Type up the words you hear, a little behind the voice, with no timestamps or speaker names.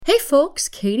folks,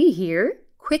 Katie here.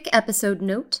 Quick episode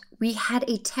note, we had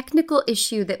a technical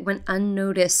issue that went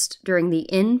unnoticed during the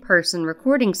in-person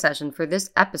recording session for this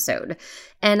episode,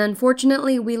 and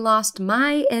unfortunately we lost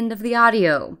my end of the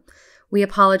audio. We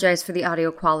apologize for the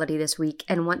audio quality this week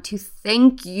and want to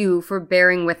thank you for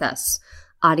bearing with us.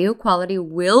 Audio quality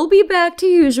will be back to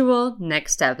usual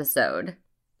next episode.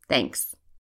 Thanks.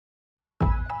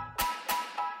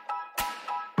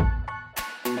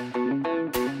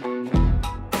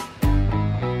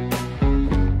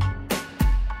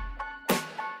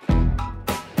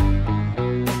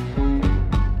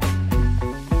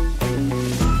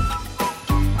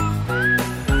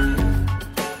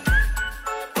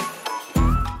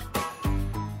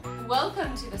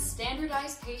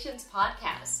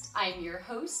 Podcast. I'm your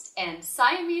host and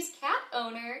Siamese cat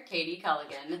owner, Katie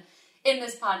Culligan. In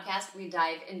this podcast, we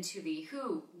dive into the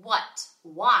who, what,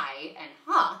 why, and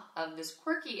of this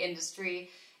quirky industry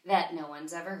that no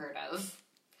one's ever heard of.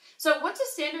 So what's a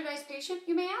standardized patient,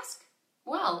 you may ask?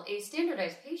 Well, a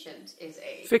standardized patient is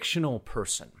a fictional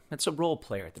person. It's a role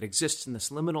player that exists in this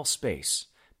liminal space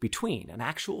between an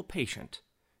actual patient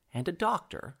and a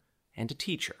doctor and a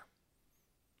teacher.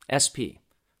 SP.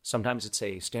 Sometimes it's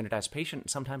a standardized patient, and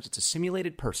sometimes it's a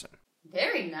simulated person.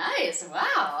 Very nice.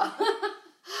 Wow.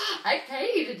 I'd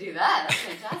pay you to do that. That's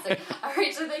fantastic. All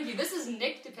right, so thank you. This is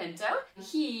Nick DePinto.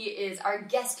 He is our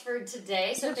guest for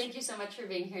today, so thank you so much for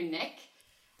being here, Nick.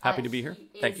 Happy to be here.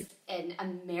 Thank you. An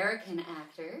American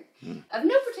actor of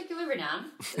no particular renown,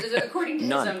 according to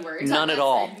his own words. None at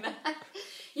all.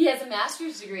 He has a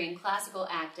master's degree in classical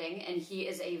acting, and he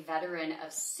is a veteran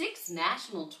of 6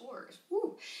 national tours.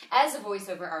 Woo. As a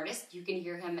voiceover artist, you can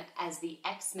hear him as the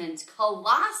X-Men's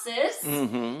Colossus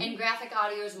in Graphic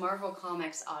Audio's Marvel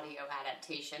Comics audio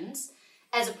adaptations.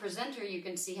 As a presenter, you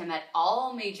can see him at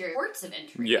all major ports of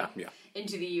entry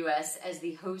into the U.S. as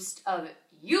the host of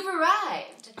You've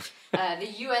Arrived,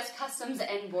 the U.S. Customs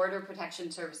and Border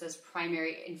Protection Service's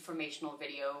primary informational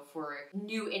video for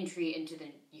new entry into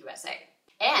the USA.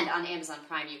 And on Amazon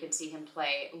Prime, you can see him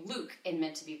play Luke in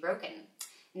Meant to Be Broken.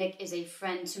 Nick is a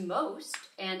friend to most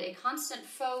and a constant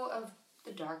foe of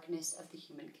the darkness of the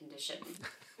human condition.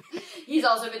 He's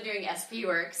also been doing SP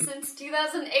work since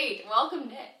 2008. Welcome,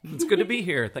 Nick. It's good to be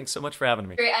here. Thanks so much for having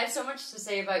me. Great. I have so much to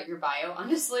say about your bio,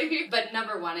 honestly. But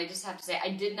number one, I just have to say, I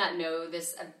did not know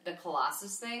this, the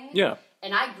Colossus thing. Yeah.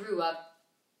 And I grew up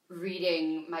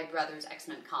reading my brother's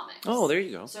X-Men comics. Oh, there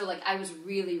you go. So, I was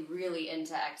really, really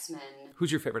into X-Men.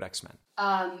 Who's your favorite X-Men?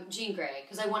 Jean Grey,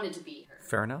 because I wanted to be her.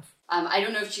 Fair enough. I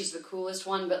don't know if she's the coolest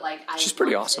one, but, she's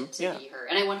pretty awesome. To be her.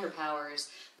 And I want her powers.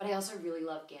 But I also really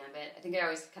love Gambit. I think I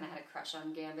always kind of had a crush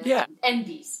on Gambit. Yeah. And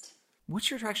Beast. What's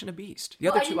your attraction to Beast? The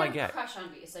other two I get. I crush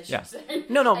on Beast, I should say.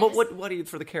 No, but what do you,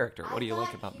 for the character, what do you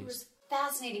like about Beast? He was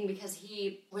fascinating because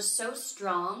he was so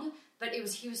strong, but he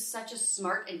was such a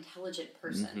smart, intelligent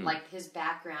person. His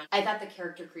background. I thought the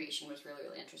character creation was really,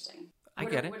 really interesting. I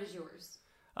get it. What is yours?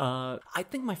 I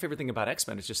think my favorite thing about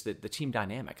X-Men is just the team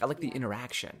dynamic. I like the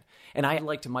interaction. And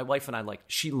my wife and I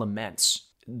she laments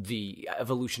the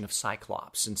evolution of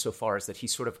Cyclops insofar as that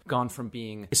he's sort of gone from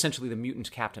being essentially the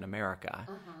mutant Captain America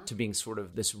to being sort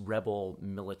of this rebel,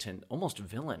 militant, almost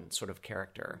villain sort of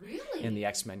character in the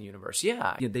X-Men universe.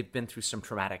 Yeah, they've been through some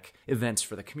traumatic events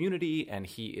for the community, and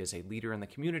he is a leader in the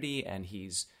community, and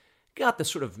he's got the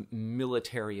sort of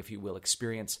military, if you will,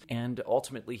 experience. And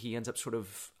ultimately, he ends up sort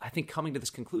of, I think, coming to this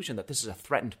conclusion that this is a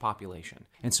threatened population.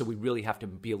 And so we really have to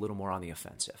be a little more on the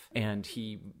offensive. And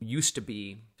he used to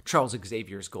be Charles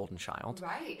Xavier's golden child.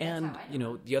 Right. And,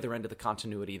 the other end of the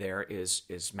continuity there is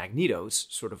Magneto's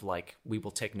sort of we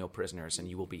will take no prisoners and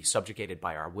you will be subjugated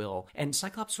by our will. And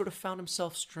Cyclops sort of found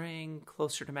himself straying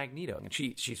closer to Magneto. And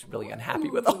she's really unhappy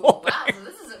with the whole thing.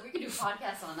 Wow, so we could do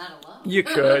podcasts on that alone. You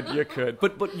could.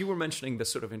 But you were mentioning the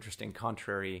sort of interesting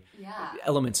contrary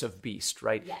elements of Beast,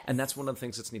 right? Yes. And that's one of the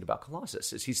things that's neat about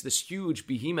Colossus is he's this huge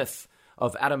behemoth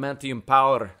of adamantium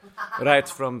power, right,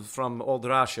 from old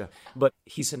Russia. But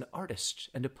he's an artist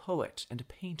and a poet and a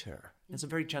painter. He has a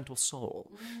very gentle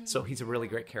soul. So he's a really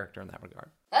great character in that regard.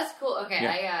 That's cool. Okay,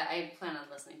 yeah. I plan on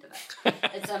listening to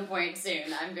that at some point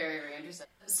soon. I'm very, very interested.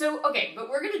 So, okay, but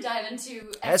we're going to dive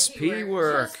into SP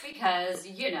work. Just because,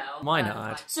 Why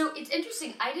not? So, it's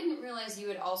interesting. I didn't realize you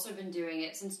had also been doing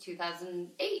it since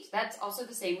 2008. That's also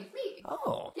the same with me.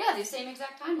 Oh. Yeah, the same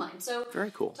exact timeline. So,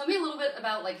 very cool. Tell me a little bit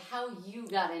about, how you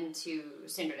got into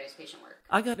standardized patient work.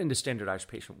 I got into standardized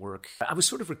patient work. I was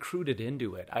sort of recruited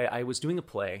into it. I was doing a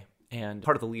play And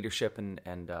part of the leadership and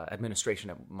administration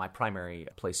at my primary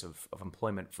place of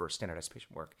employment for standardized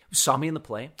patient work saw me in the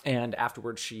play. And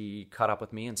afterwards, she caught up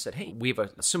with me and said, hey, we have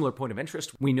a similar point of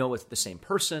interest. We know it's the same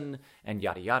person and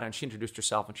yada, yada. And she introduced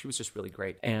herself and she was just really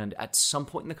great. And at some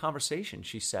point in the conversation,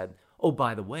 she said, oh,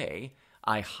 by the way,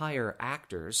 I hire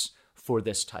actors for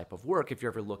this type of work if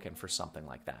you're ever looking for something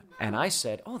like that. And I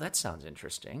said, oh, that sounds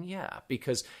interesting. Yeah,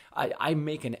 because I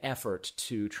make an effort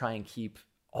to try and keep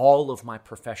all of my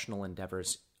professional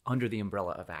endeavors under the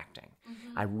umbrella of acting.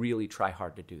 Mm-hmm. I really try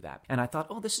hard to do that. And I thought,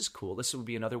 oh, this is cool. This would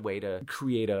be another way to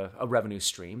create a revenue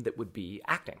stream that would be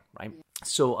acting, right?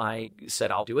 So I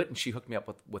said, I'll do it. And she hooked me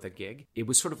up with a gig. It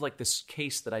was sort of like this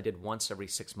case that I did once every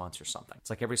 6 months or something. It's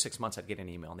like every 6 months I'd get an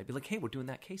email and they'd be like, hey, we're doing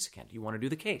that case again. Do you want to do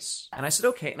the case? And I said,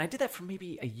 okay. And I did that for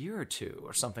maybe a year or two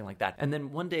or something like that. And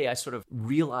then one day I sort of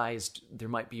realized there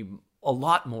might be a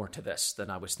lot more to this than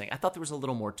I was thinking. I thought there was a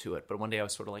little more to it, but one day I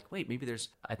was sort of like, wait, maybe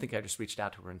I think I just reached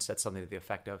out to her and said something to the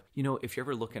effect of, if you're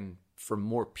ever looking for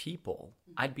more people,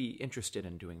 I'd be interested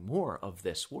in doing more of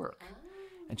this work.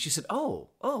 And she said, oh,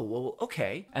 well,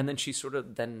 okay. And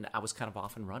then I was kind of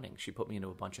off and running. She put me into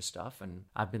a bunch of stuff and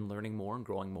I've been learning more and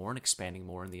growing more and expanding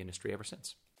more in the industry ever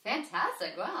since.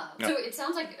 Fantastic. Wow. Yeah. So it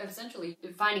sounds like essentially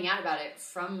finding out about it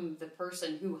from the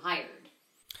person who hired.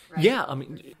 Right? Yeah, I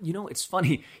mean, it's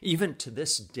funny. Even to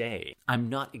this day, I'm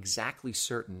not exactly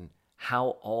certain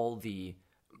how all the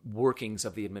workings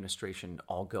of the administration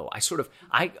all go.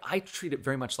 I treat it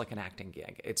very much like an acting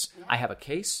gig. I have a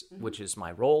case, which is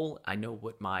my role. I know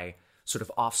what my sort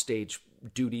of offstage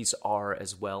duties are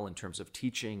as well in terms of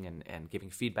teaching and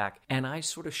giving feedback. And I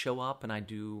sort of show up and I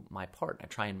do my part. I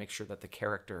try and make sure that the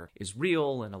character is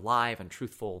real and alive and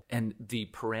truthful. And the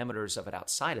parameters of it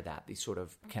outside of that, these sort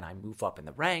of, can I move up in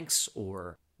the ranks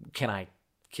or can I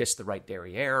kiss the right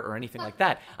derriere or anything like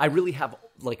that? I really have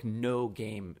like no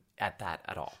game at that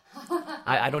at all.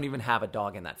 I don't even have a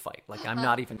dog in that fight. Like I'm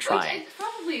not even trying. It's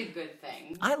probably a good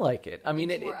thing. I like it. I mean,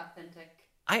 it's more authentic.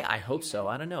 I hope so.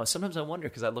 I don't know. Sometimes I wonder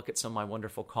because I look at some of my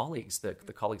wonderful colleagues, the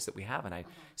colleagues that we have, and I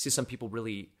see some people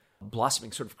really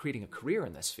blossoming, sort of creating a career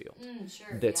in this field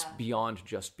that's beyond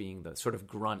just being the sort of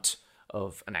grunt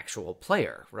of an actual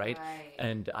player, right?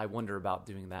 And I wonder about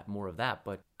doing more of that,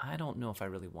 but I don't know if I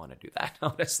really want to do that,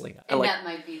 honestly. And that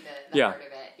might be the part of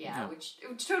it,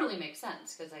 which totally makes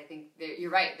sense because I think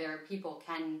you're right. There are people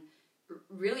can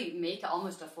really make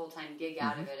almost a full-time gig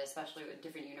out of it, especially with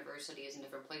different universities and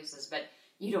different places, but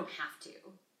you don't have to.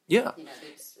 Yeah.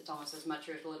 It's almost as much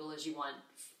or as little as you want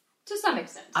to some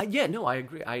extent. I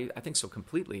agree. I think so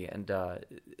completely. And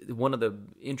one of the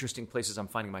interesting places I'm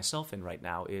finding myself in right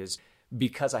now is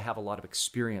because I have a lot of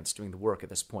experience doing the work at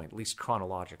this point, at least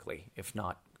chronologically, if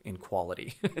not in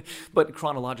quality. But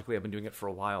chronologically, I've been doing it for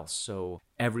a while. So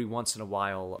every once in a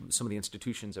while, some of the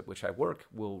institutions at which I work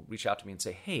will reach out to me and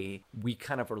say, hey, we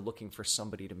kind of are looking for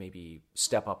somebody to maybe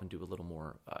step up and do a little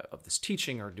more of this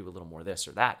teaching or do a little more this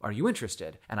or that. Are you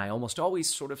interested? And I almost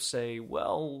always sort of say,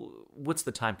 well, what's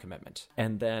the time commitment?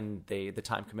 And then the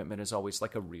time commitment is always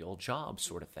like a real job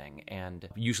sort of thing. And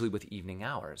usually with evening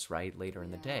hours, right? Later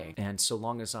in the day. And so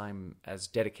long as I'm as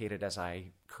dedicated as I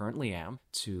currently am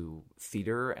to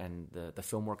theater and the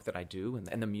film work that I do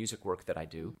and the music work that I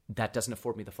do, that doesn't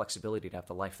afford me the flexibility to have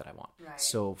the life that I want. Right.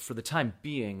 So for the time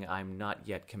being, I'm not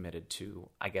yet committed to,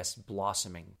 I guess,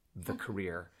 blossoming the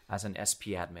career as an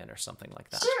SP admin or something like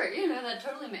that. Sure, that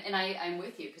totally, and I'm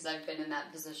with you because I've been in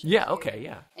that position too,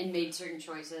 yeah. And made certain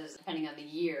choices depending on the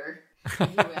year, if you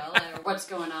will, or what's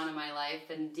going on in my life.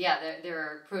 And there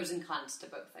are pros and cons to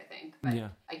both, I think. But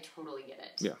I totally get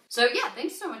it. Yeah. So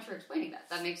thanks so much for explaining that.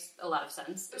 That makes a lot of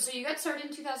sense. So you got started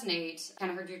in 2008,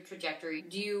 kind of heard your trajectory.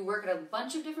 Do you work at a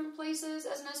bunch of different places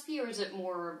as an SP, or is it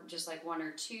more just like one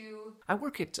or two? I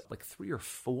work at like 3 or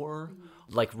 4.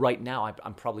 Mm-hmm. Like right now,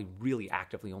 I'm probably really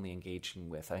actively only engaging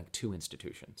with, I think, 2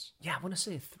 institutions. Yeah, I want to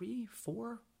say 3,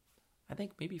 4. I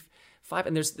think maybe 5.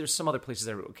 And there's some other places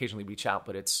that occasionally reach out,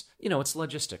 but it's, it's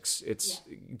logistics. It's,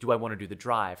 do I want to do the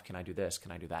drive? Can I do this?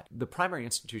 Can I do that? The primary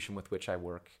institution with which I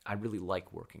work, I really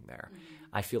like working there. Mm-hmm.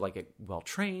 I feel like I'm well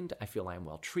trained. I feel I am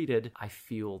well treated. I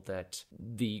feel that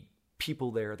the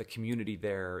people there, the community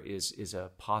there is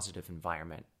a positive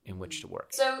environment in which to work.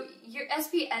 So your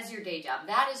SP as your day job,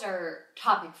 that is our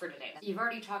topic for today. You've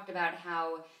already talked about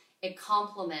how it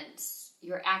complements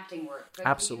your acting work. But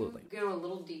Absolutely. Can you go a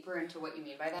little deeper into what you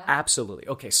mean by that? Absolutely.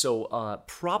 Okay, so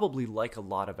probably like a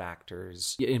lot of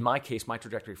actors, in my case, my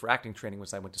trajectory for acting training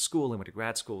was I went to school, I went to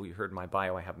grad school. You heard in my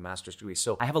bio, I have a master's degree.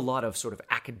 So I have a lot of sort of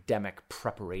academic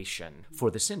preparation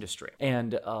for this industry.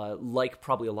 And like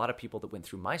probably a lot of people that went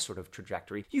through my sort of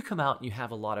trajectory, you come out and you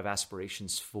have a lot of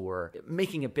aspirations for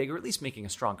making it big, or at least making a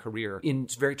strong career in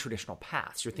very traditional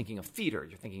paths. You're thinking of theater,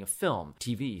 you're thinking of film,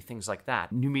 TV, things like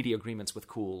that, new media agreements with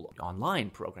cool online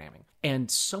programming.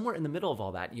 And somewhere in the middle of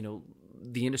all that,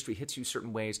 the industry hits you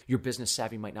certain ways. Your business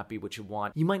savvy might not be what you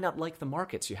want. You might not like the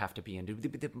markets you have to be in to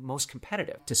be the most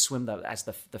competitive, to swim as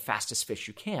the fastest fish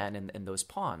you can in those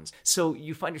ponds. So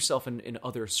you find yourself in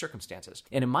other circumstances.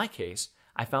 And in my case,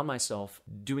 I found myself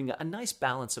doing a nice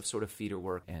balance of sort of theater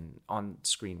work and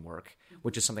on-screen work,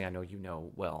 which is something I know you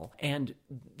know well. And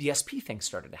the SP thing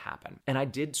started to happen. And I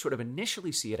did sort of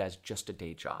initially see it as just a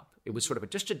day job. It was sort of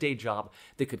just a day job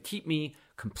that could keep me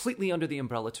completely under the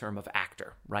umbrella term of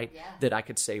actor, right? Yeah. That I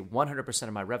could say 100%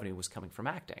 of my revenue was coming from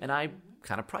acting. And I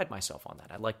kind of pride myself on that.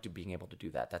 I like being able to do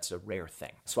that. That's a rare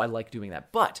thing. So I like doing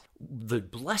that. But the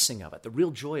blessing of it, the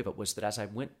real joy of it, was that as I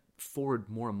went forward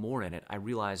more and more in it, I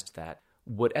realized that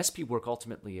what SP work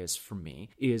ultimately is for me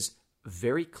is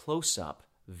very close up,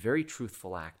 very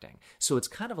truthful acting. So it's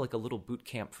kind of like a little boot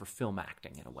camp for film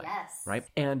acting in a way, right?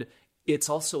 And it's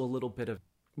also a little bit of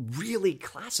really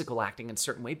classical acting in a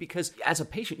certain way, because as a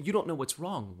patient, you don't know what's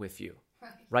wrong with you.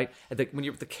 Right? When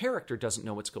the character doesn't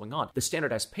know what's going on. The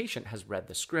standardized patient has read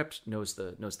the script, knows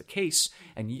the case,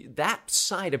 and that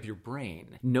side of your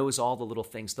brain knows all the little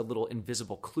things, the little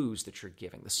invisible clues that you're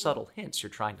giving, the subtle hints you're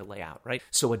trying to lay out, right?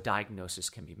 So a diagnosis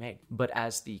can be made. But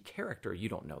as the character, you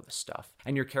don't know this stuff.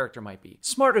 And your character might be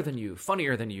smarter than you,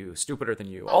 funnier than you, stupider than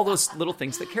you, all those little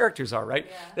things that characters are, right?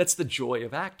 Yeah. That's the joy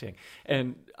of acting.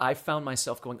 And I found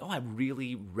myself going, I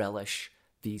really relish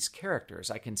these characters.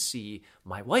 I can see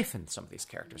my wife in some of these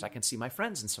characters. I can see my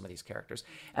friends in some of these characters.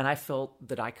 And I felt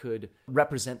that I could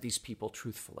represent these people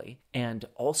truthfully and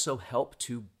also help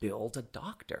to build a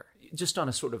doctor. Just on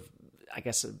a sort of, I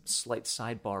guess, a slight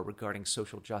sidebar regarding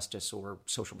social justice or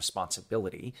social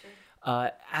responsibility.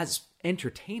 As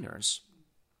entertainers,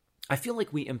 I feel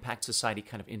like we impact society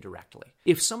kind of indirectly.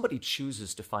 If somebody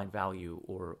chooses to find value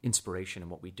or inspiration in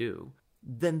what we do,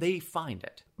 then they find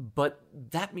it. But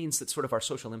that means that sort of our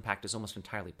social impact is almost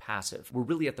entirely passive. We're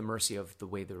really at the mercy of the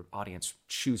way the audience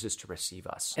chooses to receive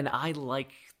us. And I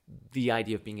like the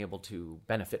idea of being able to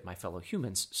benefit my fellow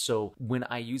humans. So when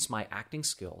I use my acting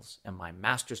skills and my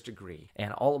master's degree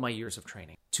and all of my years of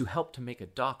training to help to make a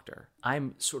doctor,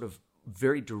 I'm sort of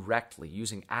very directly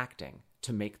using acting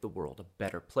to make the world a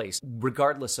better place,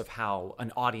 regardless of how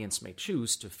an audience may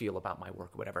choose to feel about my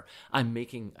work or whatever. I'm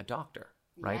making a doctor.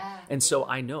 Right. Yeah, and so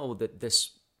I know that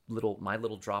my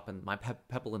little drop in my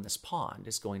pebble in this pond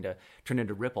is going to turn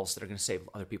into ripples that are going to save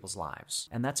other people's lives.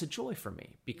 And that's a joy for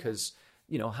me because,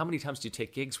 how many times do you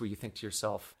take gigs where you think to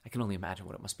yourself, I can only imagine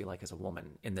what it must be like as a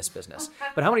woman in this business.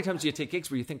 But how many times do you take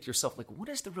gigs where you think to yourself, like, what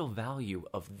is the real value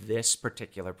of this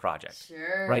particular project?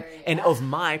 Sure. Right. Yeah. And of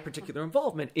my particular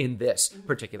involvement in this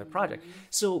particular project.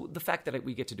 So the fact that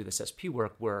we get to do this SP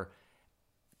work, where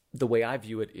the way I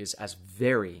view it is as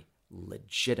very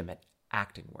legitimate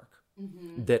acting work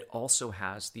that also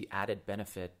has the added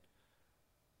benefit,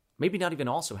 maybe not even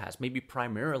also has, maybe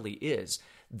primarily is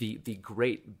the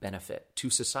great benefit to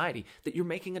society that you're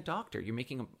making a doctor, you're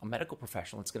making a medical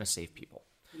professional that's going to save people.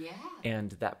 Yeah.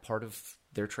 And that part of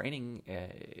their training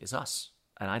is us.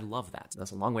 And I love that.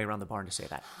 That's a long way around the barn to say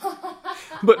that.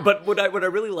 but what I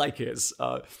really like is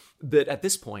that at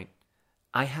this point,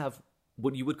 I have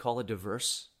what you would call a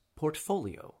diverse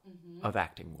portfolio of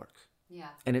acting work. Yeah.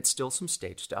 And it's still some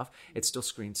stage stuff. It's still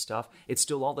screen stuff. It's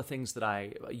still all the things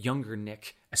that younger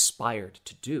Nick aspired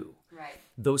to do. Right.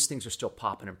 Those things are still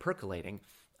popping and percolating.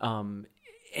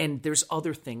 And there's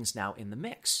other things now in the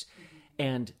mix.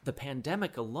 And the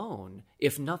pandemic alone,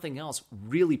 if nothing else,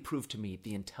 really proved to me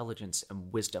the intelligence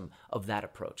and wisdom of that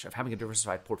approach, of having a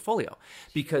diversified portfolio.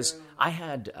 Because I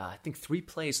had, I think, 3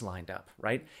 plays lined up,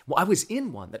 right? Well, I was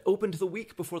in one that opened the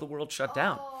week before the world shut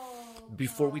down.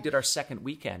 Before we did our second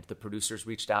weekend, the producers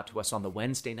reached out to us on the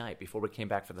Wednesday night before we came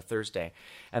back for the Thursday.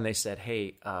 And they said,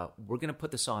 hey, we're going to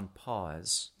put this on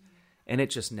pause. And it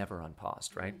just never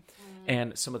unpaused, right?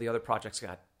 And some of the other projects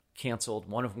got canceled.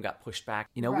 One of them got pushed back.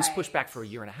 It was pushed back for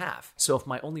 1.5 years. So if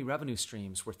my only revenue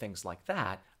streams were things like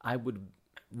that, I would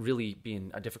really be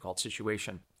in a difficult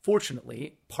situation.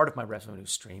 Fortunately, part of my revenue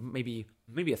stream, maybe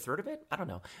a third of it, I don't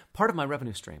know, part of my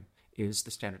revenue stream is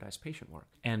the standardized patient work.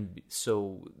 And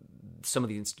so some of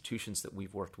the institutions that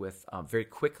we've worked with very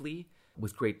quickly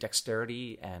with great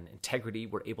dexterity and integrity,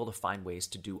 were able to find ways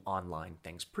to do online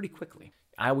things pretty quickly.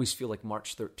 I always feel like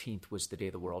March 13th was the day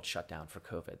the world shut down for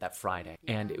COVID, that Friday.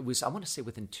 And it was, I want to say,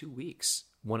 within 2 weeks,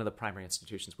 one of the primary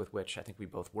institutions with which I think we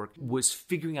both worked was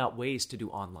figuring out ways to do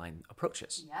online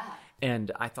approaches. Yeah.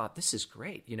 And I thought, this is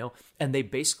great, and they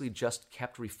basically just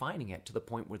kept refining it to the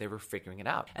point where they were figuring it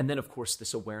out. And then, of course,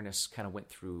 this awareness kind of went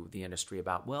through the industry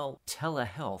about, well,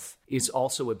 telehealth is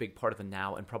also a big part of the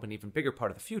now and probably an even bigger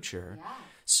part of the future. Yeah,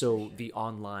 so the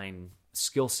online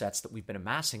skill sets that we've been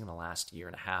amassing in the last year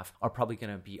and a half are probably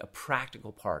going to be a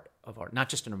practical part of our, not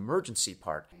just an emergency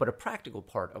part, but a practical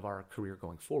part of our career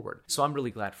going forward. So I'm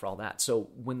really glad for all that. So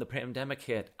when the pandemic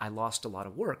hit, I lost a lot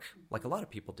of work, like a lot of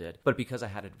people did, but because I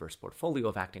had a diverse portfolio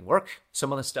of acting work,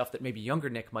 some of the stuff that maybe younger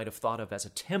Nick might have thought of as a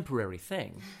temporary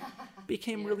thing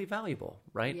became really valuable,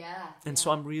 right? Yeah. And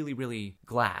so I'm really, really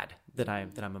glad that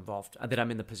I'm involved, that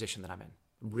I'm in the position that I'm in.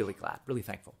 Really glad, really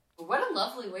thankful. What a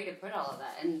lovely way to put all of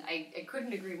that. And I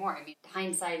couldn't agree more. I mean,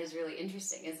 hindsight is really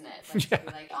interesting, isn't it? Like, to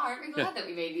be like, aren't we glad that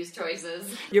we made these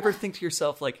choices? You ever think to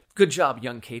yourself, like, good job,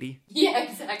 young Katie? Yeah,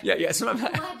 exactly. Yeah. Sometimes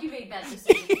I'm glad you made that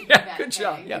decision. Yeah, good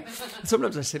job. Yeah.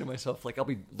 Sometimes I say to myself, like, I'll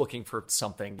be looking for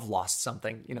something, lost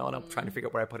something, and I'm trying to figure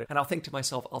out where I put it. And I'll think to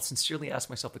myself, I'll sincerely ask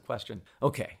myself the question,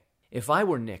 okay, if I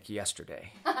were Nick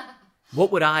yesterday,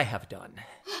 what would I have done?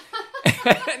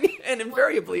 And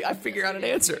invariably, I figure out an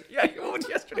answer. Yeah, what would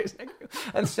yesterday's Nick do?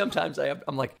 And sometimes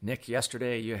I'm like, Nick,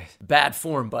 yesterday, you bad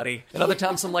form, buddy. And other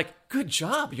times I'm like, good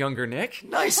job, younger Nick.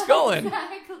 Nice going.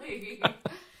 Exactly.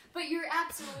 But you're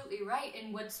absolutely right.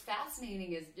 And what's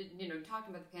fascinating is,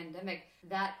 talking about the pandemic,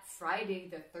 that Friday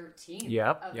the 13th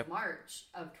of March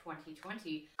of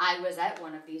 2020, I was at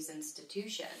one of these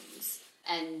institutions.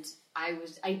 And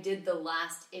I did the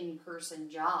last in-person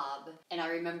job, and I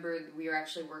remember we were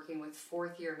actually working with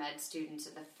fourth-year med students,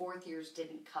 and the fourth years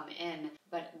didn't come in,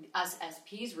 but us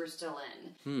SPs were still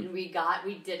in. And we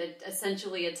did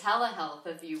essentially a telehealth,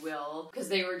 if you will, because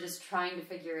they were just trying to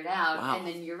figure it out. Wow. And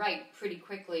then you're right, pretty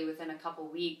quickly, within a couple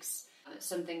weeks,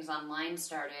 some things online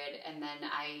started, and then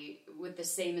with the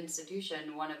same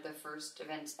institution, one of the first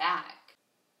events back,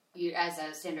 as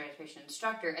a standardized patient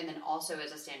instructor, and then also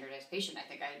as a standardized patient. I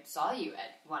think I saw you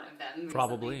at one of them recently.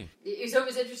 Probably. So it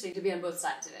was interesting to be on both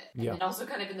sides of it. Yeah. And also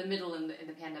kind of in the middle in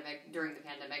the pandemic, during the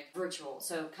pandemic, virtual.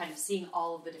 So kind of seeing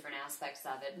all of the different aspects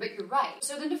of it. But you're right.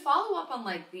 So then to follow up on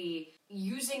like the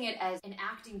using it as an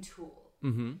acting tool,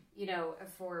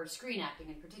 for screen acting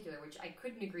in particular, which I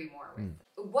couldn't agree more with.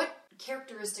 What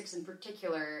characteristics in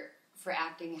particular for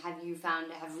acting have you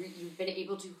found, have you been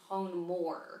able to hone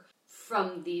more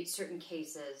from the certain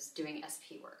cases doing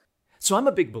SP work? So I'm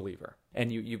a big believer,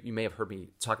 and you may have heard me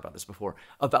talk about this before,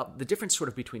 about the difference sort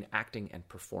of between acting and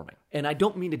performing. And I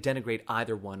don't mean to denigrate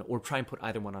either one or try and put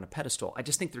either one on a pedestal. I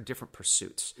just think they're different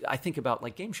pursuits. I think about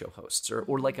like game show hosts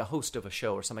or like a host of a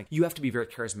show or something. You have to be very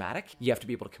charismatic. You have to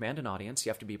be able to command an audience.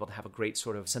 You have to be able to have a great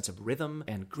sort of sense of rhythm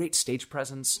and great stage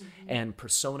presence and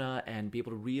persona and be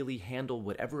able to really handle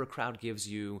whatever a crowd gives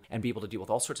you and be able to deal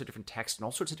with all sorts of different texts and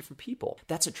all sorts of different people.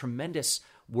 That's a tremendous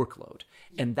workload.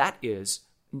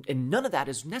 And none of that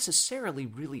is necessarily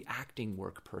really acting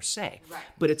work per se, right.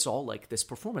 But it's all like this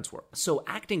performance work. So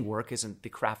acting work isn't the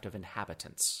craft of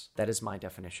inhabitants. That is my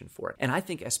definition for it. And I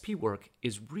think SP work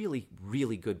is really,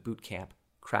 really good boot camp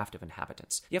craft of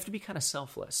inhabitants. You have to be kind of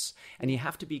selfless, and you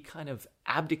have to be kind of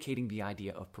abdicating the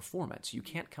idea of performance. You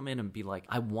can't come in and be like,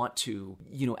 I want to,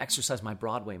 exercise my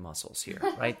Broadway muscles here,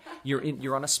 right?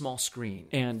 You're on a small screen,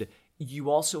 and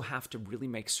you also have to really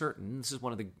make certain, this is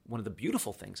one of the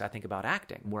beautiful things I think about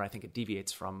acting, where I think it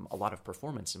deviates from a lot of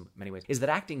performance in many ways, is that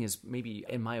acting is maybe,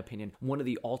 in my opinion, one of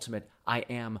the ultimate I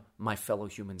am my fellow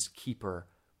human's keeper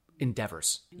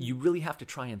endeavors. You really have to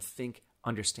try and think,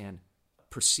 understand,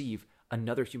 perceive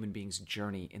another human being's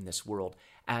journey in this world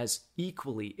as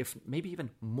equally, if maybe even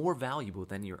more valuable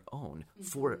than your own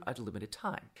for a limited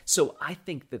time. So I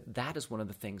think that is one of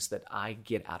the things that I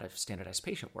get out of standardized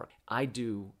patient work. I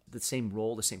do the same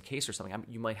role, the same case or something.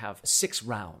 You might have 6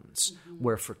 rounds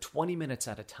where for 20 minutes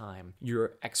at a time,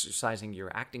 you're exercising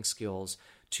your acting skills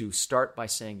to start by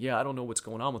saying, yeah, I don't know what's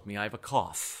going on with me. I have a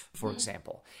cough, for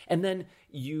example. And then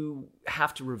you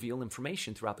have to reveal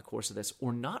information throughout the course of this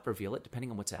or not reveal it,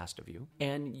 depending on what's asked of you,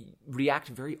 and react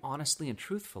very honestly and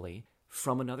truthfully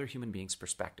from another human being's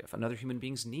perspective, another human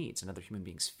being's needs, another human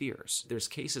being's fears. There's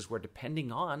cases where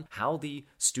depending on how the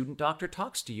student doctor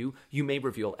talks to you, you may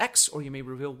reveal X or you may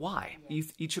reveal Y.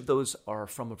 Each of those are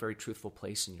from a very truthful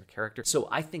place in your character. So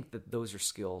I think that those are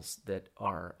skills that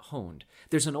are honed.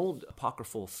 There's an old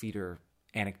apocryphal theater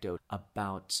anecdote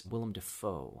about Willem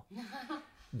Dafoe.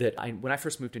 that when I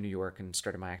first moved to New York and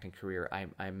started my acting career,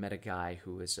 I met a guy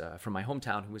who was from my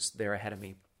hometown who was there ahead of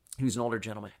me. He was an older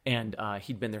gentleman, and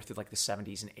he'd been there through like the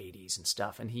 70s and 80s and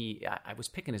stuff. And I was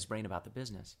picking his brain about the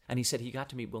business. And he said he got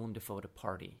to meet Willem Dafoe at a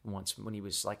party once when he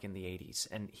was like in the 80s.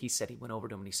 And he said he went over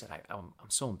to him and he said, I'm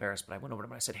so embarrassed, but I went over to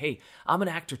him and I said, hey, I'm an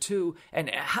actor too. And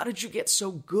how did you get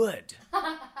so good?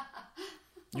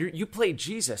 You played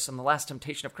Jesus in The Last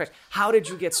Temptation of Christ. How did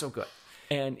you get so good?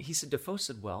 And he said, Dafoe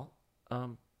said, well,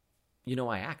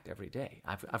 I act every day.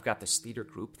 I've got this theater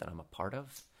group that I'm a part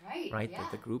of. Right. Yeah.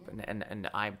 The group. And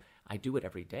I do it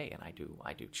every day. And I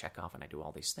do Chekhov and I do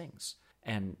all these things.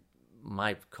 And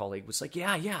my colleague was like,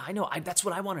 yeah, I know. That's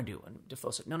what I want to do. And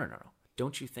Dafoe said, no.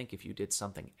 Don't you think if you did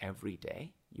something every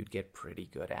day, you'd get pretty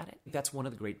good at it? That's one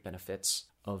of the great benefits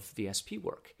of the SP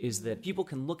work, is that people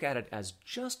can look at it as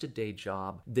just a day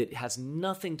job that has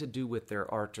nothing to do with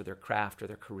their art or their craft or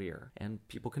their career. And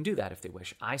people can do that if they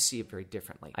wish. I see it very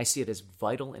differently. I see it as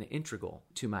vital and integral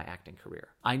to my acting career.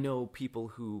 I know people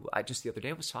who, just the other day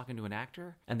I was talking to an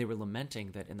actor, and they were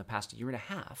lamenting that in the past year and a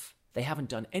half, they haven't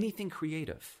done anything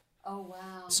creative. Oh,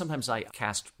 wow. Sometimes I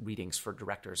cast readings for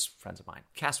directors, friends of mine.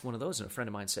 Cast one of those, and a friend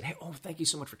of mine said, hey, thank you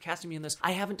so much for casting me in this.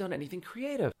 I haven't done anything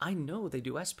creative. I know they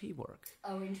do SP work.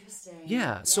 Oh, interesting.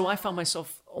 Yeah, so I found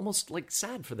myself almost like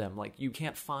sad for them. Like, you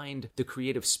can't find the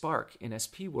creative spark in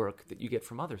SP work that you get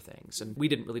from other things. And we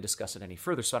didn't really discuss it any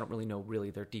further, so I don't really know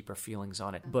their deeper feelings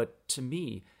on it. But to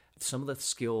me, some of the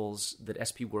skills that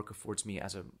SP work affords me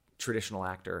as a traditional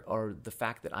actor are the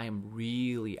fact that I am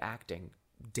really acting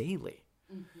daily.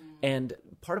 Mm-hmm. And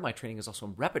part of my training is also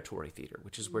in repertory theater,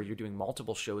 which is where you're doing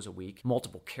multiple shows a week,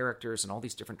 multiple characters and all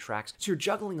these different tracks. So you're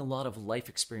juggling a lot of life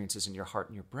experiences in your heart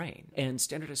and your brain. And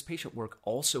standardized patient work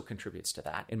also contributes to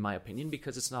that, in my opinion,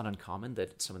 because it's not uncommon that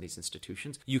at some of these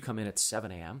institutions, you come in at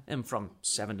 7 a.m. and from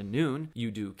 7 to noon,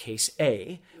 you do case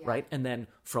A, right? And then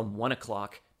from 1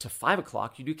 o'clock to 5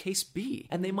 o'clock, you do case B.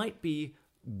 And they might be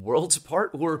worlds apart,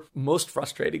 or most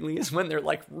frustratingly is when they're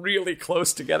like really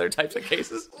close together types of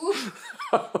cases.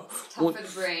 Tough for the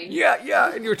brain.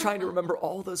 Yeah. And you're trying to remember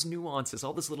all those nuances,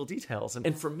 all those little details.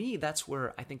 And for me, that's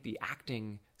where I think the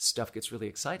acting stuff gets really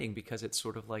exciting, because it's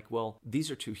sort of like, well,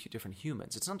 these are two different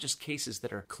humans. It's not just cases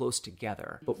that are close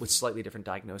together, but with slightly different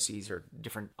diagnoses or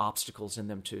different obstacles in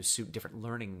them to suit different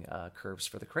learning curves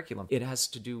for the curriculum. It has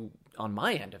to do, on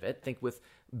my end of it, I think with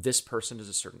this person is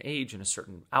a certain age and a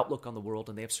certain outlook on the world,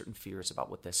 and they have certain fears about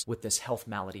what this health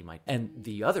malady might be. And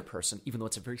the other person, even though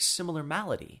it's a very similar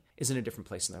malady, is in a different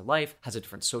place in their life, has a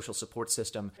different social support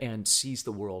system, and sees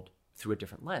the world through a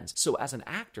different lens. So as an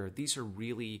actor, these are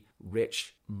really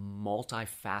rich,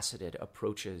 multifaceted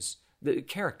approaches. The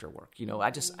character work, I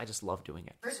just love doing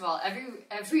it. First of all,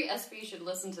 every SP should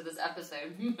listen to this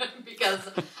episode because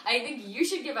I think you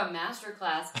should give a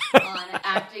masterclass on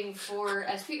acting for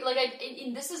SP.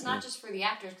 And this is not just for the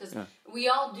actors, because we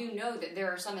all do know that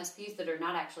there are some SPs that are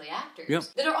not actually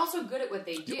actors, that are also good at what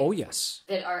they do. Oh, yes.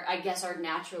 That are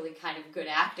naturally kind of good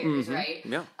actors, right?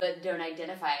 Yeah. But don't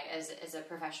identify as a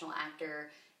professional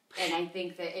actor. And I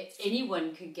think that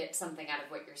anyone could get something out of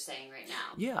what you're saying right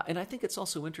now. Yeah, and I think it's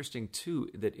also interesting, too,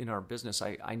 that in our business,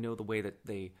 I know the way that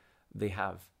they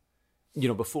have,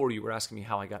 before you were asking me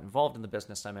how I got involved in the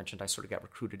business, I mentioned I sort of got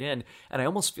recruited in, and I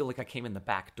almost feel like I came in the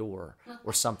back door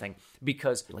or something,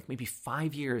 because like maybe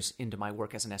 5 years into my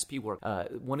work as an SP work,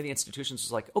 one of the institutions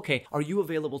was like, okay, are you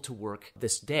available to work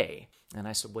this day? And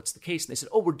I said, what's the case? And they said,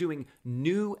 we're doing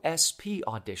new SP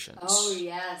auditions. Oh,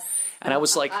 yes. And I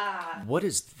was like, what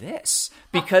is this?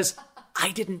 Because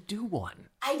I didn't do one.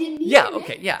 I didn't either. Yeah,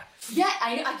 okay, yeah. Yeah,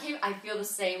 I feel the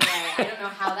same way. I don't know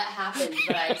how that happened,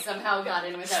 but I somehow got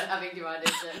in without having to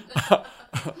audition.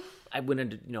 I went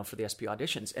into, for the SP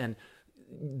auditions, and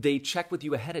they check with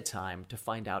you ahead of time to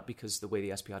find out, because the way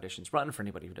the SP auditions run, for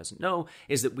anybody who doesn't know,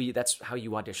 is that that's how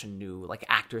you audition new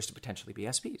actors to potentially be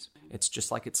SPs. It's just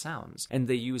like it sounds. And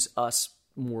they use us,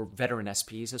 more veteran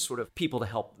SPs, as sort of people to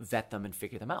help vet them and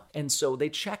figure them out. And so they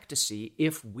check to see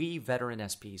if we veteran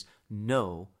SPs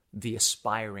know the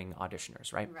aspiring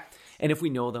auditioners, right? And if we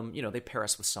know them, they pair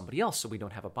us with somebody else so we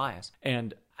don't have a bias.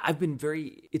 And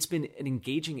it's been an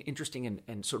engaging, interesting,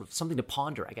 and sort of something to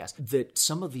ponder, I guess, that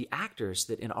some of the actors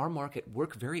that in our market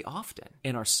work very often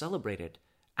and are celebrated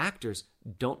actors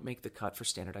don't make the cut for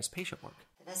standardized patient work.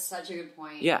 That's such a good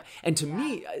point. Yeah. And to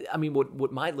me, I mean,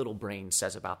 what my little brain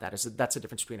says about that is that that's the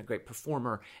difference between a great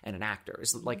performer and an actor.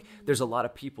 Is that, like, there's a lot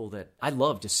of people that I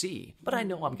love to see, but I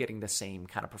know I'm getting the same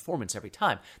kind of performance every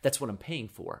time. That's what I'm paying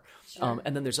for. Sure.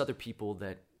 And then there's other people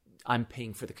that I'm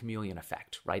paying for the chameleon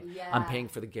effect, right? Yeah. I'm paying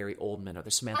for the Gary Oldman or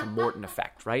the Samantha Morton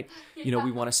effect, right?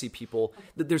 We want to see people.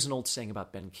 There's an old saying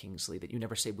about Ben Kingsley that you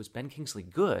never say, was Ben Kingsley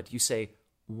good? You say,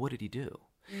 what did he do?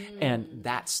 And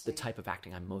that's the type of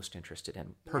acting I'm most interested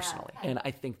in personally. And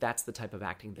I think that's the type of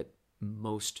acting that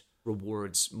most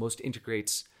rewards, most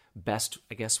integrates best,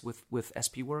 I guess, with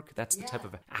SP work. That's the type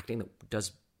of acting that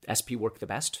does SP work the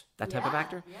best, that type of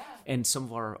actor. Yeah. And some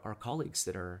of our colleagues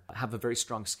that have a very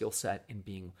strong skill set in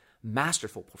being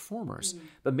masterful performers,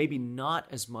 but maybe not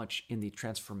as much in the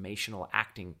transformational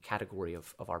acting category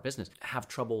of our business, have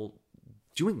trouble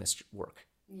doing this work.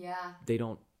 Yeah. They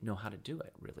don't know how to do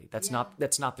it, really. That's not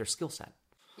their skill set.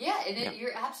 Yeah, and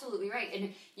you're absolutely right.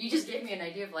 And you just gave me an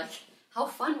idea of, like, how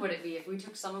fun would it be if we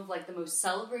took some of, like, the most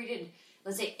celebrated,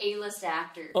 let's say, A-list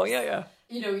actors. Oh, yeah.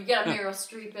 You know, you got a Meryl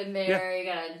Streep in there, you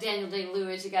got a Daniel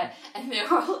Day-Lewis, and they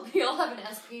all have an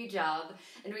SP job,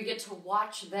 and we get to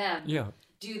watch them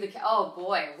do the, oh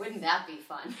boy, wouldn't that be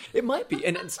fun? It might be.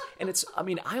 And it's, I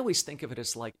mean, I always think of it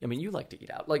as like, I mean, you like to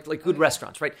eat out, like good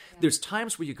restaurants, right? Yeah. There's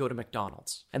times where you go to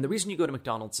McDonald's. And the reason you go to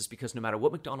McDonald's is because no matter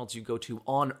what McDonald's you go to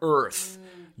on earth,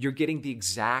 you're getting the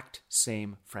exact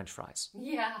same French fries.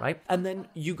 Yeah. Right? And then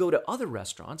you go to other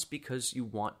restaurants because you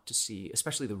want to see,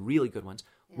 especially the really good ones,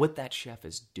 what that chef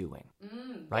is doing.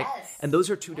 Right? Yes. And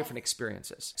those are two different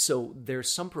experiences. So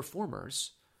there's some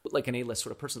performers, like an A-list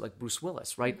sort of person like Bruce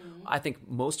Willis, right? I think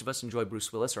most of us enjoy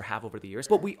Bruce Willis or have over the years,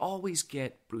 but we always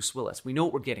get Bruce Willis. We know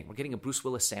what we're getting. We're getting a Bruce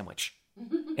Willis sandwich.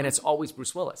 And it's always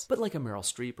Bruce Willis. But like a Meryl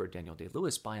Streep or Daniel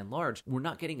Day-Lewis, by and large, we're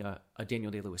not getting a Daniel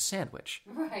Day-Lewis sandwich.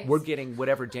 Right. We're getting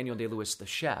whatever Daniel Day-Lewis, the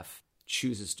chef,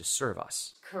 chooses to serve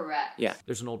us. Correct. Yeah.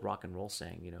 There's an old rock and roll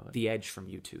saying, you know, The Edge from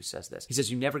U2 says this. He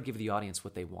says, you never give the audience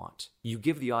what they want. You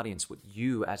give the audience what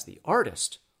you, as the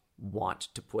artist, want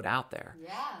to put out there.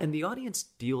 Yeah. And the audience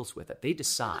deals with it. They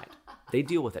decide. They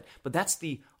deal with it. But that's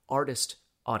the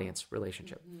artist-audience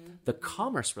relationship. The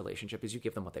commerce relationship is you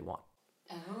give them what they want.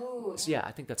 Oh. So yeah,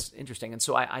 I think that's interesting. And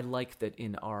so I like that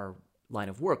in our line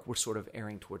of work, we're sort of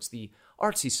erring towards the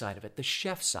artsy side of it, the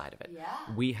chef side of it.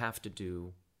 Yeah. We have to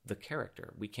do the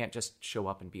character. We can't just show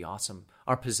up and be awesome,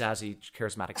 our pizzazzy,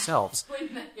 charismatic selves,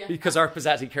 because our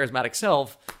pizzazzy, charismatic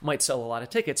self might sell a lot of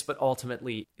tickets, but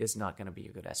ultimately is not going to be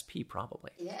a good SP,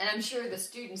 probably. Yeah, and I'm sure the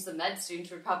students, the med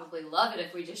students, would probably love it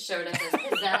if we just showed up as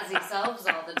pizzazzy selves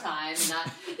all the time.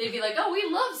 They'd be like, oh,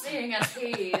 we love seeing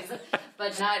SPs,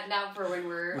 but not for when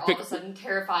we're all of a sudden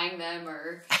terrifying them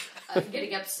or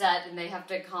getting upset and they have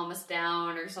to calm us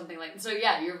down or something like that. So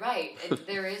yeah, you're right.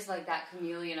 There is like that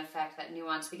chameleon effect, that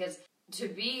nuance, because to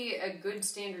be a good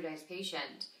standardized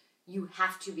patient, you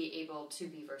have to be able to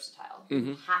be versatile.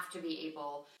 You have to be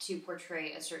able to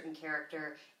portray a certain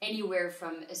character anywhere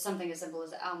from something as simple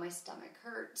as, oh, my stomach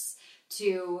hurts,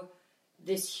 to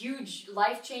this huge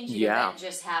life-changing event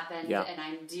just happened and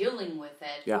I'm dealing with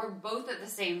it, or both at the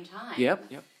same time.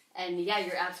 Yep. And yeah,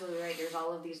 you're absolutely right. There's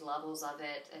all of these levels of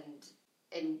it,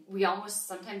 and we almost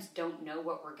sometimes don't know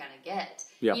what we're going to get.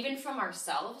 Yep. Even from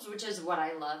ourselves, which is what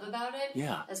I love about it.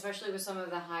 Yeah. Especially with some of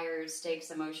the higher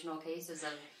stakes emotional cases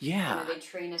of, you know, they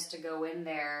train us to go in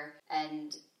there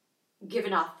and give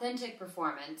an authentic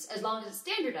performance, as long as it's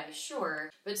standardized, sure.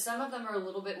 But some of them are a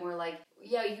little bit more like,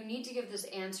 yeah, you need to give this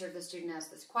answer if the student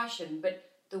asks this question, but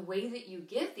the way that you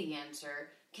give the answer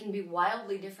can be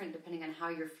wildly different depending on how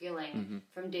you're feeling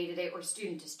from day to day or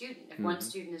student to student. If one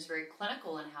student is very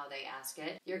clinical in how they ask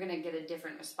it, you're going to get a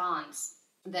different response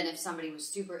than if somebody was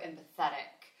super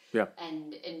empathetic. Yeah.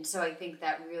 And so I think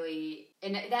that really,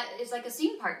 and that is like a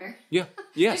scene partner. Yeah.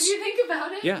 Yes. If you think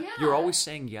about it. Yeah. You're always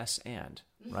saying yes and,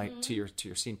 right, to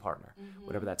your scene partner,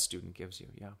 whatever that student gives you.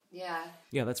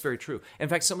 Yeah, that's very true. In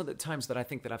fact, some of the times that I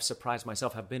think that I've surprised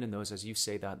myself have been in those, as you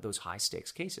say, those high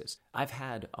stakes cases. I've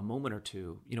had a moment or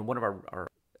two, you know, one of our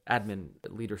admin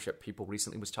leadership people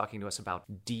recently was talking to us about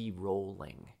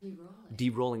de-rolling.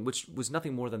 De-rolling, which was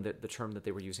nothing more than the term that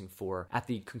they were using for, at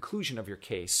the conclusion of your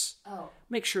case,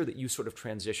 make sure that you sort of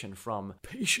transition from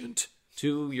patient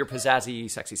to your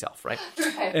pizzazzy, sexy self, right?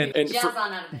 Right. And jazz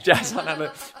on out of it. Jazz on out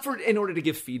of it, in order to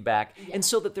give feedback. Yeah. And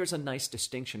so that there's a nice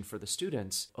distinction for the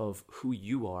students of who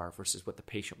you are versus what the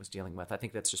patient was dealing with. I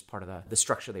think that's just part of the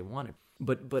structure they wanted.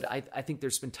 But I think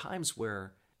there's been times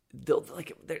where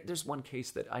there's one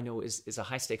case that I know is a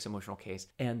high-stakes emotional case,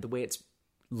 and the way it's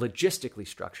logistically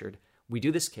structured, we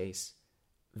do this case,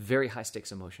 very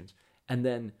high-stakes emotions, and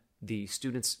then the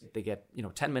students, they get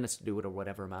 10 minutes to do it or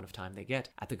whatever amount of time they get.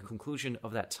 At the conclusion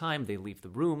of that time, they leave the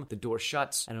room, the door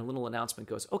shuts, and a little announcement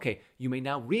goes, okay, you may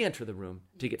now re-enter the room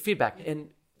to get feedback. And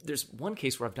there's one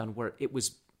case where I've done where it was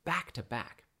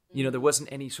back-to-back. You know, there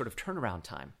wasn't any sort of turnaround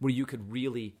time where you could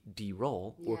really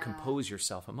de-roll or compose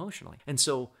yourself emotionally. And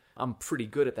so I'm pretty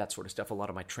good at that sort of stuff. A lot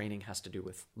of my training has to do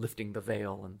with lifting the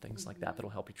veil and things like that that'll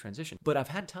help you transition. But I've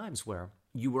had times where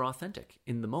you were authentic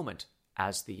in the moment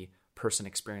as the person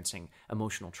experiencing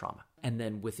emotional trauma. And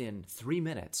then within 3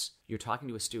 minutes, you're talking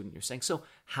to a student, you're saying, so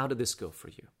how did this go for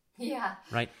you? Yeah.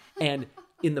 Right? And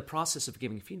in the process of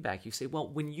giving feedback, you say, well,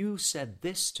 when you said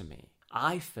this to me,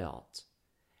 I felt,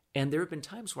 and there have been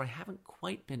times where I haven't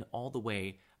quite been all the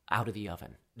way out of the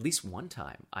oven. At least one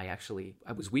time, I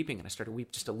was weeping and I started to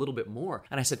weep just a little bit more.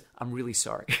 And I said, I'm really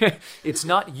sorry. It's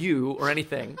not you or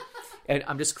anything. And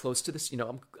I'm just close to this,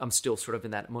 I'm still sort of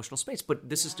in that emotional space. But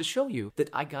this is to show you that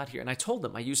I got here. And I told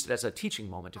them, I used it as a teaching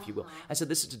moment, if you will. I said,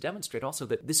 this is to demonstrate also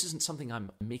that this isn't something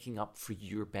I'm making up for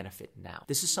your benefit now.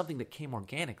 This is something that came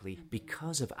organically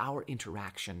because of our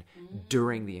interaction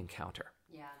during the encounter.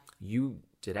 Yeah. You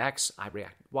did X, I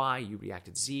reacted Y, you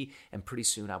reacted Z, and pretty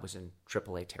soon I was in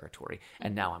AAA territory,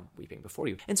 and now I'm weeping before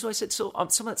you. And so I said, some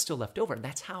of that's still left over, and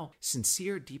that's how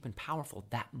sincere, deep, and powerful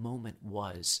that moment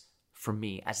was for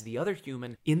me as the other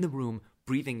human in the room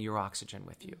breathing your oxygen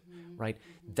with you, right?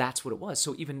 That's what it was.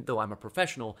 So even though I'm a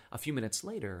professional, a few minutes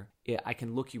later, I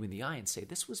can look you in the eye and say,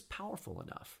 this was powerful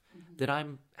enough that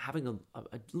I'm having a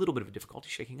little bit of a difficulty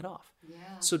shaking it off.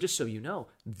 Yeah. So just so you know,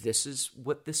 this is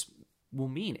what this will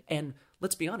mean. And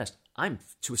let's be honest, I'm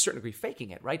to a certain degree faking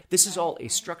it, right? This is all a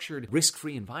structured,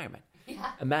 risk-free environment.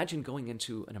 Yeah. Imagine going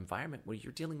into an environment where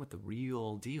you're dealing with the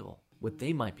real deal, what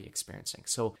they might be experiencing.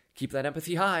 So keep that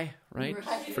empathy high, right?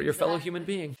 For your fellow human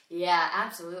being. Yeah,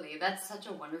 absolutely. That's such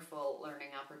a wonderful learning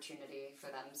opportunity for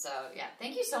them. So yeah,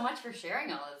 thank you so much for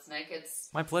sharing all this, Nick. It's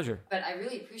my pleasure. But I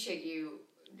really appreciate you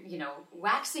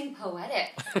waxing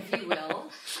poetic, if you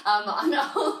will, on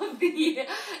all of the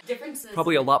differences.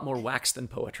 Probably a lot more wax than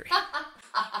poetry.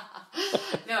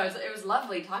 No, it was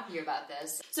lovely talking to you about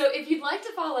this. So if you'd like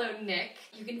to follow Nick,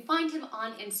 you can find him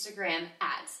on Instagram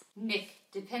at Nick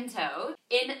DePinto,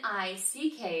 NickDepinto.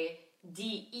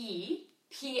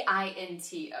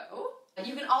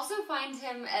 You can also find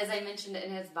him, as I mentioned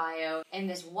in his bio, in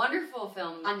this wonderful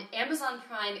film on Amazon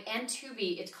Prime and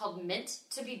Tubi. It's called Meant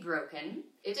to be Broken.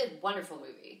 It's a wonderful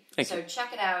movie. So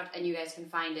check it out, and you guys can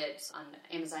find it on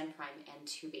Amazon Prime and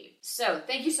Tubi. So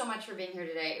thank you so much for being here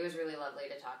today. It was really lovely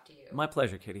to talk to you. My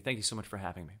pleasure, Katie. Thank you so much for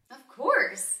having me. Of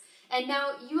course. And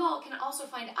now you all can also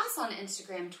find us on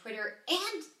Instagram, Twitter,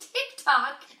 and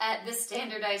TikTok at the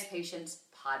Standardized Patients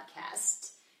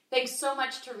Podcast. Thanks so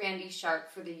much to Randy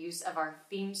Sharp for the use of our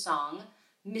theme song,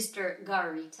 Mr.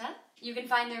 Garita. You can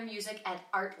find their music at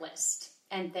Artlist.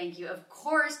 And thank you, of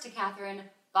course, to Catherine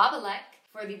Babalek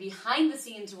for the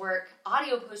behind-the-scenes work,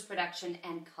 audio post-production,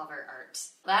 and cover art.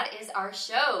 That is our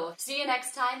show. See you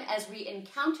next time as we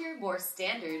encounter more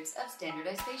standards of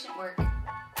standardized patient work.